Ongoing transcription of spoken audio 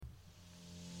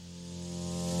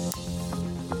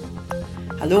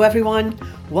Hello everyone,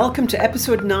 welcome to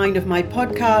episode 9 of my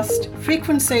podcast,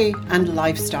 Frequency and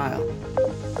Lifestyle.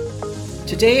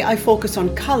 Today I focus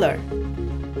on colour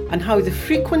and how the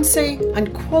frequency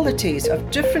and qualities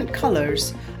of different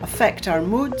colours affect our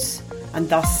moods and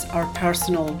thus our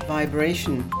personal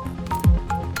vibration.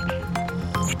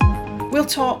 We'll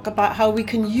talk about how we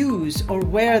can use or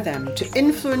wear them to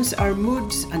influence our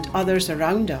moods and others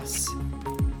around us.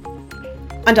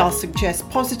 And I'll suggest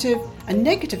positive and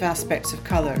negative aspects of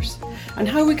colours and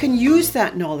how we can use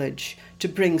that knowledge to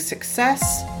bring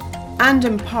success and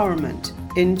empowerment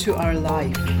into our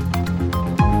life.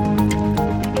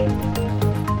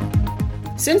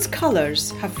 Since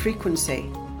colours have frequency,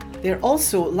 they're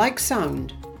also, like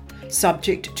sound,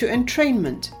 subject to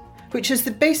entrainment, which is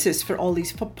the basis for all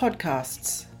these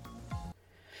podcasts.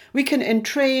 We can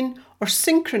entrain or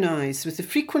synchronise with the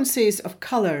frequencies of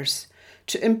colours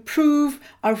to improve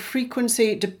our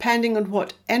frequency depending on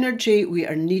what energy we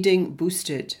are needing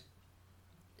boosted.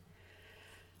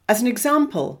 As an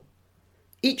example,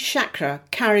 each chakra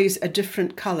carries a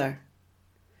different colour.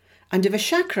 And if a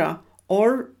chakra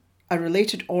or a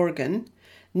related organ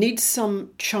needs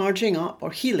some charging up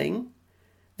or healing,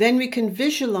 then we can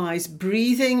visualise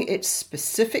breathing its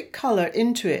specific colour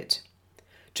into it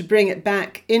to bring it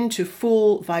back into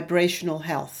full vibrational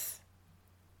health.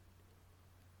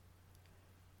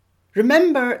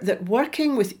 Remember that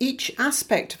working with each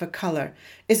aspect of a colour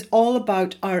is all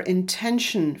about our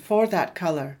intention for that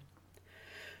colour.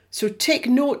 So take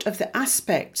note of the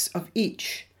aspects of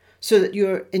each so that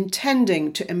you're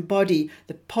intending to embody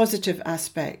the positive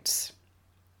aspects.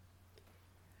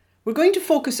 We're going to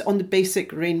focus on the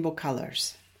basic rainbow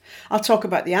colours. I'll talk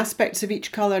about the aspects of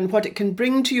each colour and what it can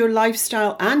bring to your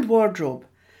lifestyle and wardrobe.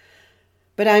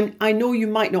 But I know you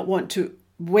might not want to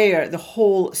wear the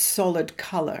whole solid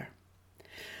colour.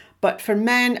 But for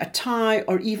men, a tie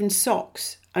or even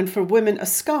socks, and for women, a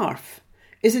scarf,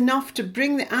 is enough to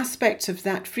bring the aspects of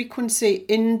that frequency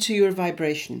into your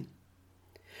vibration.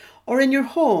 Or in your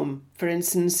home, for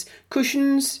instance,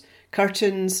 cushions,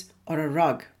 curtains, or a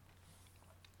rug.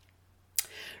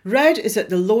 Red is at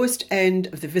the lowest end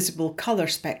of the visible colour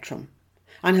spectrum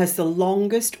and has the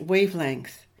longest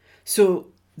wavelength, so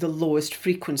the lowest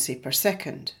frequency per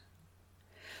second.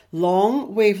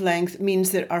 Long wavelength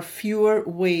means there are fewer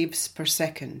waves per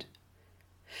second.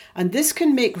 And this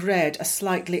can make red a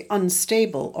slightly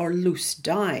unstable or loose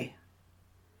dye.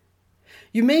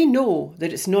 You may know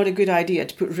that it's not a good idea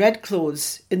to put red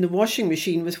clothes in the washing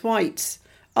machine with whites,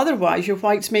 otherwise your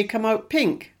whites may come out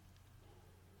pink.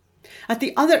 At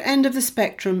the other end of the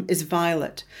spectrum is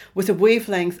violet, with a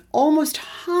wavelength almost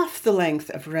half the length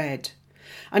of red,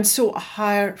 and so a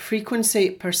higher frequency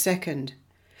per second,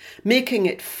 making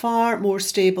it far more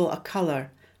stable a colour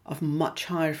of much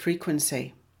higher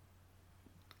frequency.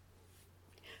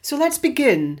 So let's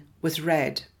begin with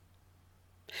red.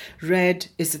 Red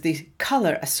is the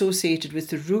colour associated with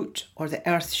the root or the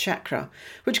earth chakra,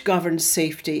 which governs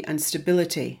safety and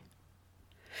stability.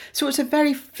 So it's a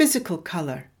very physical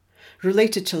colour,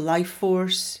 related to life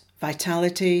force,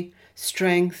 vitality,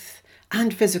 strength,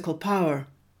 and physical power.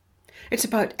 It's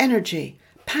about energy,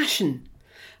 passion,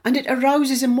 and it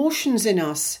arouses emotions in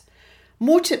us,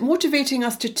 motivating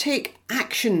us to take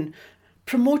action,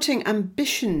 promoting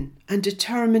ambition and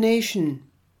determination.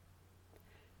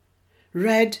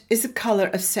 Red is the colour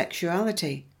of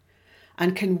sexuality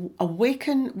and can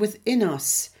awaken within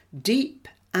us deep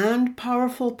and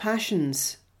powerful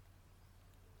passions.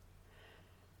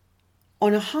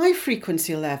 On a high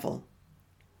frequency level,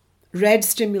 red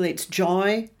stimulates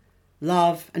joy,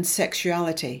 love, and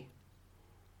sexuality.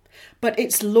 But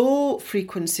its low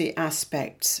frequency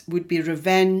aspects would be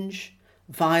revenge,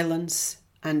 violence,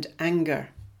 and anger.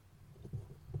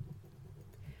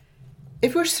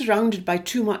 If we're surrounded by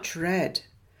too much red,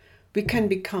 we can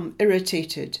become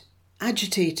irritated,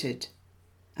 agitated,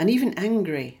 and even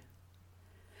angry.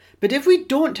 But if we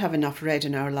don't have enough red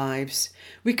in our lives,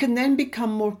 we can then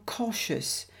become more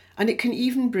cautious, and it can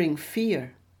even bring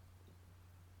fear.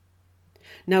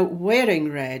 Now,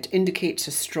 wearing red indicates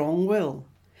a strong will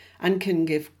and can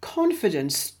give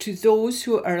confidence to those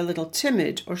who are a little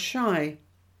timid or shy.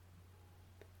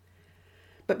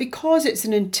 But because it's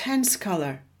an intense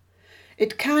colour,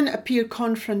 it can appear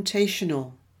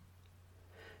confrontational.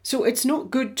 So it's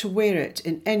not good to wear it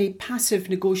in any passive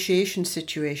negotiation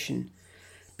situation,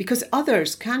 because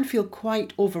others can feel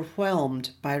quite overwhelmed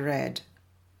by red.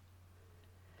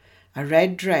 A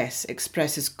red dress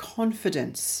expresses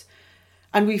confidence,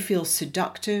 and we feel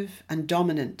seductive and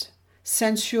dominant,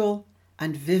 sensual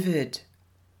and vivid.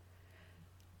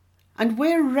 And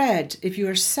wear red if you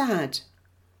are sad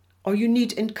or you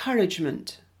need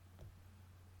encouragement.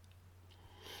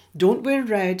 Don't wear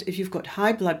red if you've got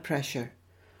high blood pressure,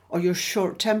 or you're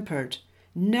short-tempered,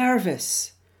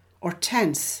 nervous, or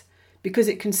tense, because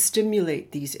it can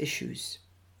stimulate these issues.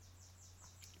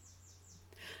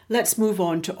 Let's move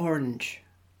on to orange.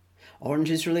 Orange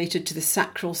is related to the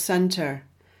sacral centre,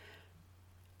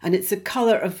 and it's the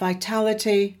colour of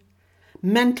vitality,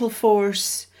 mental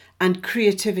force, and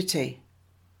creativity.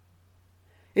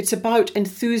 It's about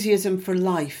enthusiasm for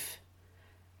life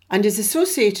and is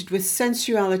associated with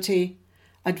sensuality,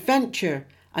 adventure,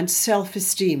 and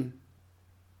self-esteem.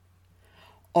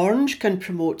 Orange can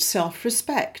promote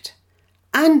self-respect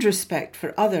and respect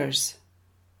for others.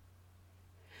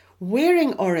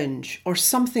 Wearing orange or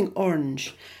something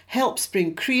orange helps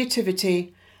bring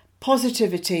creativity,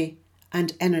 positivity,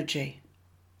 and energy.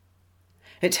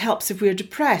 It helps if we're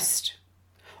depressed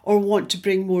or want to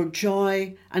bring more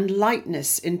joy and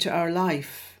lightness into our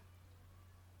life.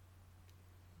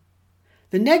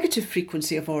 The negative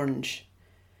frequency of orange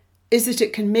is that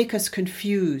it can make us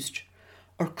confused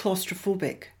or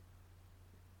claustrophobic,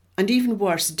 and even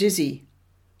worse, dizzy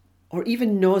or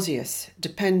even nauseous,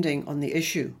 depending on the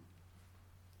issue.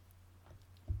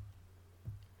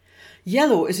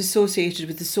 Yellow is associated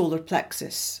with the solar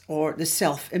plexus, or the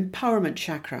self-empowerment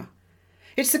chakra.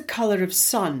 It's the colour of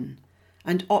sun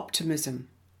and optimism,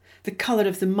 the colour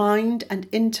of the mind and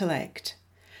intellect,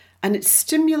 and it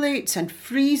stimulates and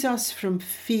frees us from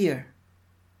fear.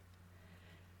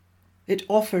 It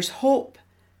offers hope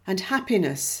and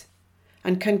happiness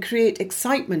and can create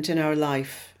excitement in our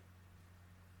life.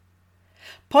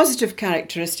 Positive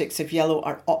characteristics of yellow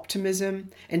are optimism,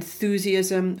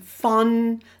 enthusiasm,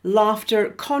 fun, laughter,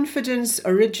 confidence,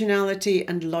 originality,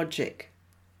 and logic.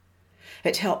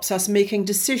 It helps us making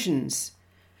decisions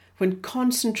when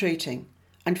concentrating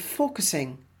and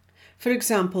focusing, for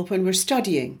example, when we're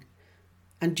studying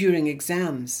and during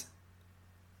exams.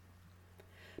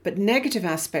 But negative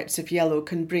aspects of yellow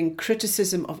can bring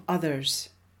criticism of others,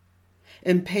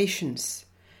 impatience,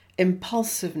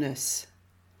 impulsiveness,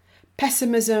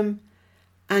 pessimism,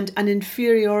 and an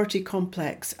inferiority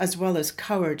complex, as well as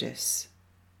cowardice.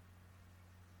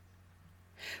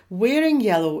 Wearing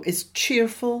yellow is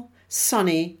cheerful,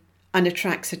 sunny, and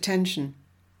attracts attention.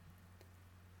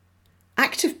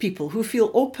 Active people who feel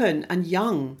open and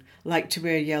young like to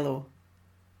wear yellow.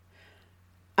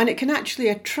 And it can actually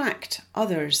attract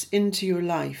others into your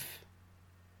life.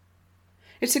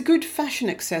 It's a good fashion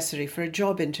accessory for a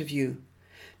job interview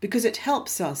because it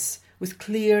helps us with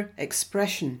clear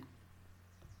expression.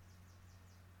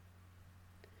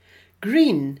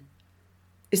 Green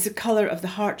is the colour of the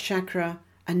heart chakra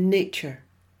and nature,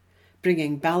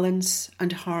 bringing balance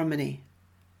and harmony.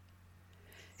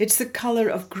 It's the colour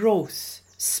of growth,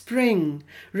 spring,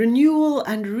 renewal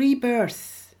and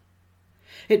rebirth.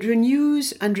 It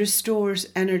renews and restores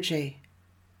energy.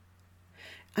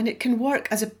 And it can work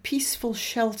as a peaceful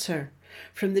shelter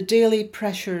from the daily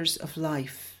pressures of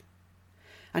life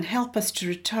and help us to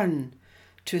return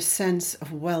to a sense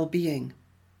of well-being.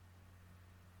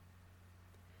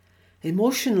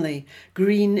 Emotionally,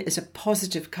 green is a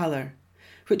positive colour,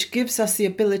 which gives us the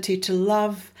ability to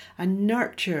love and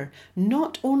nurture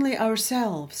not only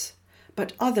ourselves,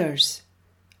 but others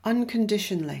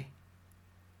unconditionally.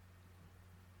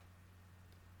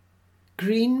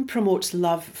 Green promotes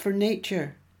love for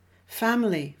nature,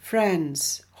 family,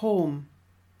 friends, home.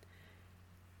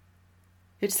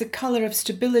 It's the colour of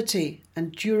stability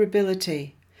and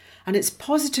durability, and its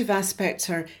positive aspects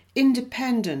are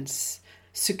independence,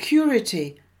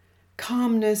 security,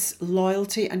 calmness,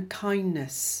 loyalty, and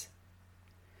kindness.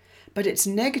 But its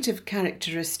negative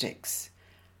characteristics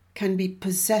can be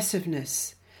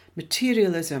possessiveness,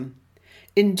 materialism,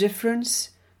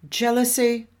 indifference,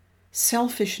 jealousy,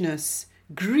 selfishness,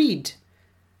 greed,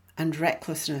 and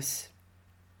recklessness.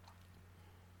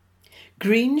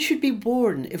 Green should be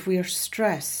worn if we are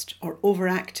stressed or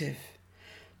overactive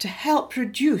to help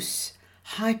reduce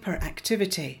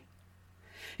hyperactivity.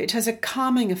 It has a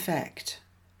calming effect.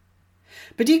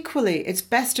 But equally, it's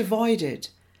best avoided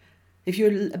if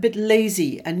you're a bit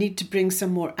lazy and need to bring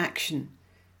some more action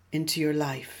into your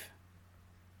life.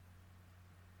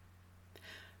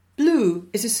 Blue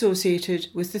is associated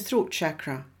with the throat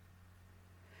chakra.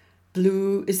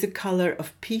 Blue is the colour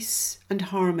of peace and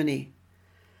harmony,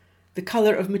 the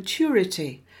colour of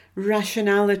maturity,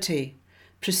 rationality,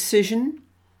 precision,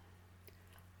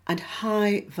 and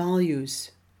high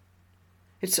values.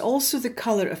 It's also the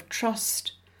colour of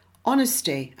trust,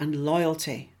 honesty, and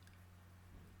loyalty.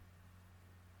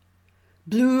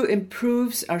 Blue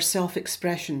improves our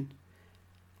self-expression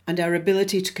and our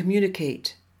ability to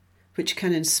communicate, which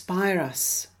can inspire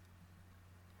us.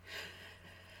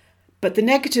 But the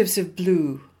negatives of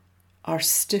blue are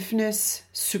stiffness,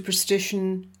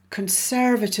 superstition,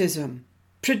 conservatism,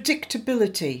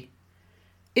 predictability,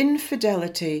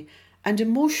 infidelity, and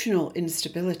emotional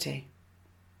instability.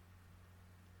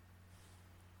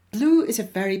 Blue is a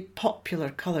very popular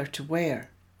colour to wear.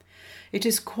 It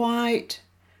is quite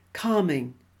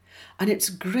calming, and it's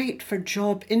great for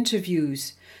job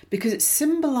interviews because it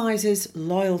symbolises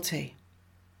loyalty.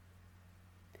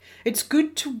 It's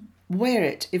good to wear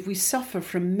it if we suffer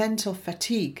from mental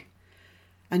fatigue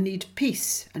and need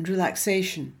peace and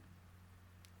relaxation.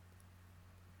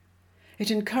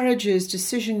 It encourages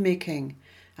decision making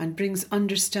and brings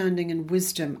understanding and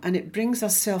wisdom, and it brings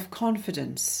us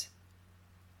self-confidence.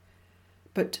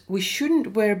 But we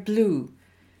shouldn't wear blue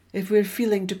if we're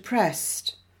feeling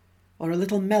depressed or a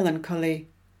little melancholy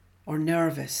or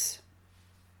nervous.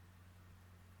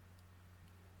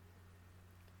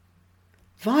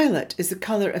 Violet is the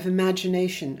colour of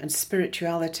imagination and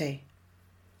spirituality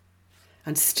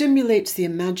and stimulates the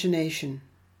imagination.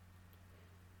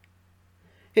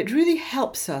 It really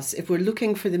helps us if we're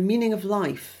looking for the meaning of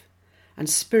life and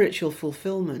spiritual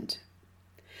fulfillment.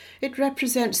 It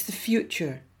represents the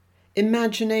future,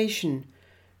 imagination,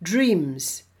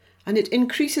 dreams, and it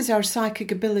increases our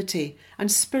psychic ability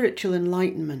and spiritual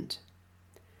enlightenment.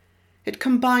 It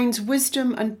combines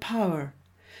wisdom and power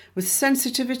with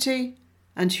sensitivity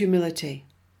and humility.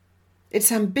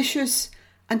 It's ambitious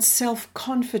and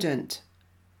self-confident.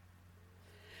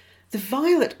 The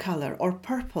violet colour, or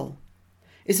purple,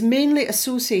 is mainly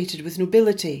associated with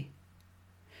nobility,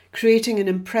 creating an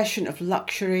impression of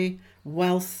luxury,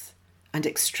 wealth, and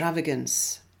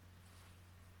extravagance.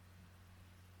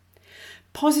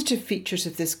 Positive features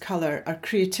of this colour are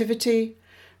creativity,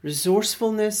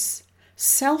 resourcefulness,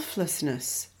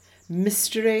 selflessness,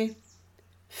 mystery,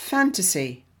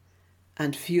 fantasy,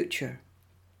 and future.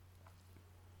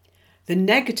 The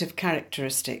negative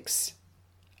characteristics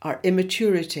are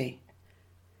immaturity,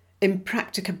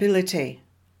 impracticability,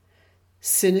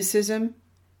 cynicism,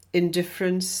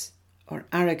 indifference, or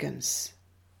arrogance.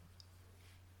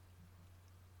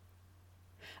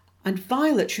 And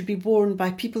violet should be worn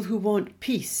by people who want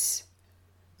peace,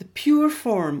 the pure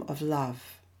form of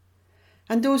love,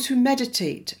 and those who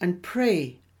meditate and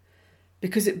pray,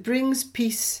 because it brings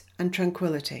peace and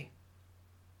tranquility.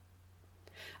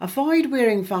 Avoid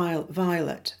wearing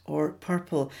violet or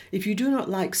purple if you do not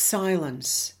like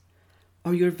silence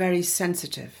or you're very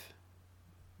sensitive.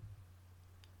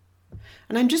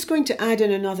 And I'm just going to add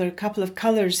in another couple of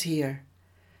colours here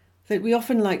that we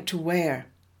often like to wear.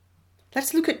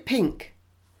 Let's look at pink.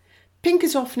 Pink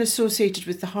is often associated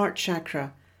with the heart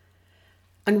chakra,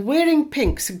 and wearing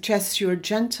pink suggests you are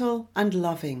gentle and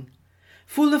loving,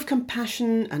 full of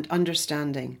compassion and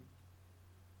understanding.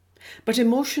 But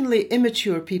emotionally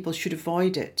immature people should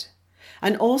avoid it,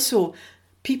 and also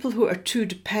people who are too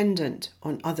dependent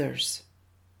on others.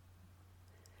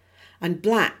 And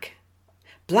black.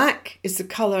 Black is the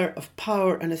colour of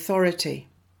power and authority.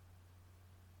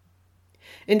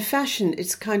 In fashion,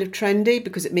 it's kind of trendy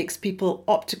because it makes people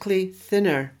optically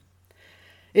thinner.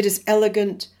 It is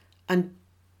elegant and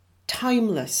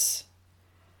timeless.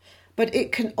 But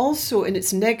it can also, in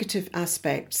its negative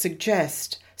aspect,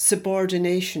 suggest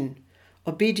subordination,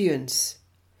 obedience,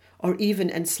 or even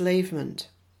enslavement.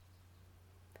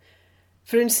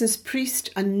 For instance, priests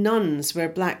and nuns wear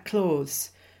black clothes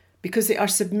because they are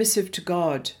submissive to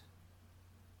God.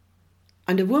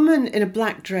 And a woman in a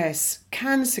black dress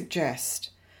can suggest,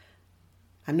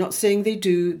 I'm not saying they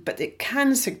do, but it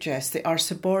can suggest they are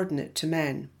subordinate to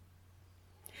men.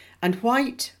 And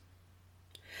white?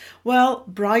 Well,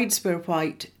 brides wear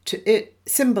white to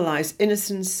symbolise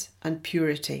innocence and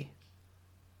purity.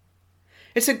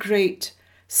 It's a great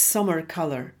summer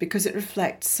colour because it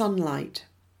reflects sunlight.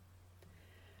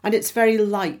 And it's very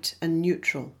light and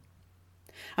neutral.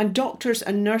 And doctors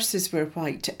and nurses wear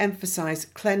white to emphasise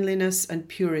cleanliness and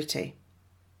purity.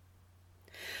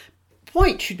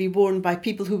 White should be worn by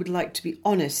people who would like to be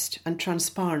honest and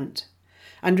transparent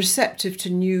and receptive to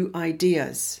new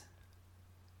ideas.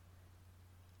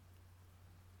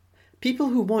 People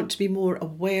who want to be more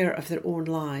aware of their own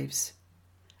lives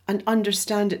and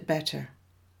understand it better.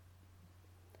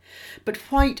 But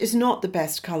white is not the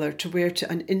best colour to wear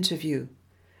to an interview,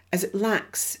 as it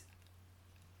lacks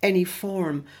any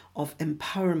form of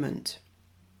empowerment.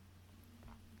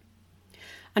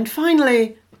 And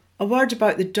finally, a word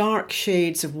about the dark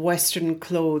shades of Western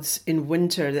clothes in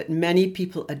winter that many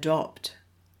people adopt.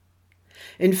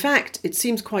 In fact, it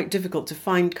seems quite difficult to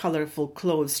find colourful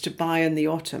clothes to buy in the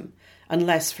autumn,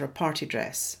 unless for a party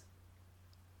dress.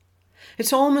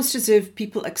 It's almost as if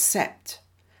people accept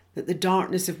that the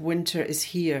darkness of winter is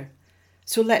here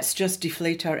So let's just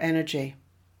deflate our energy.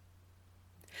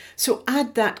 So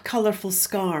add that colourful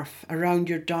scarf around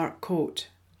your dark coat.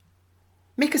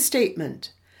 Make a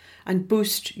statement and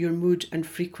boost your mood and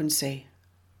frequency.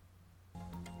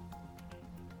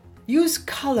 Use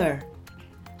colour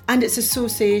and its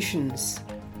associations.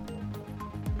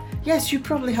 Yes, you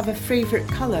probably have a favourite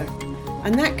colour,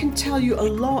 and that can tell you a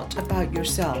lot about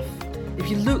yourself if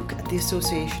you look at the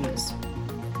associations.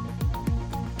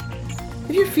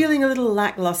 If you're feeling a little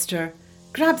lacklustre,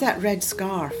 grab that red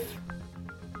scarf.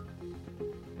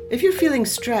 If you're feeling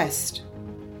stressed,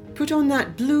 put on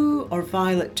that blue or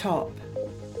violet top.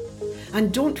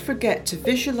 And don't forget to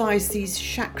visualise these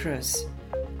chakras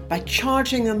by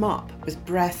charging them up with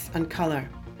breath and colour.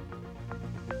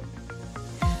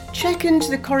 Check into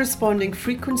the corresponding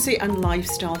Frequency and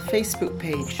Lifestyle Facebook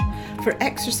page for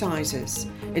exercises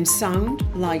in sound,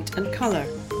 light and colour.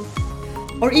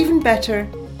 Or even better,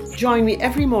 join me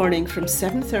every morning from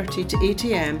 7:30 to 8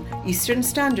 a.m. Eastern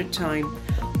Standard Time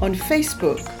on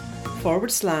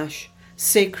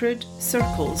Facebook/Sacred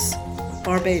Circles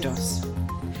Barbados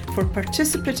for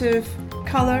participative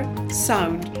colour,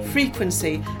 sound,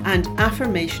 frequency and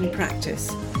affirmation practice.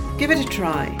 Give it a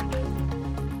try.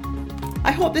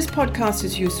 I hope this podcast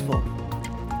is useful.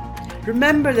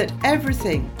 Remember that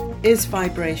everything is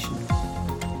vibration.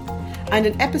 And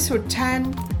in episode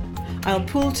 10, I'll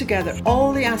pull together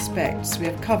all the aspects we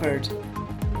have covered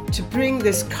to bring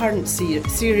this current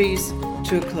series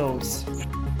to a close.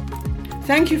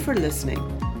 Thank you for listening.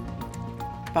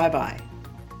 Bye-bye.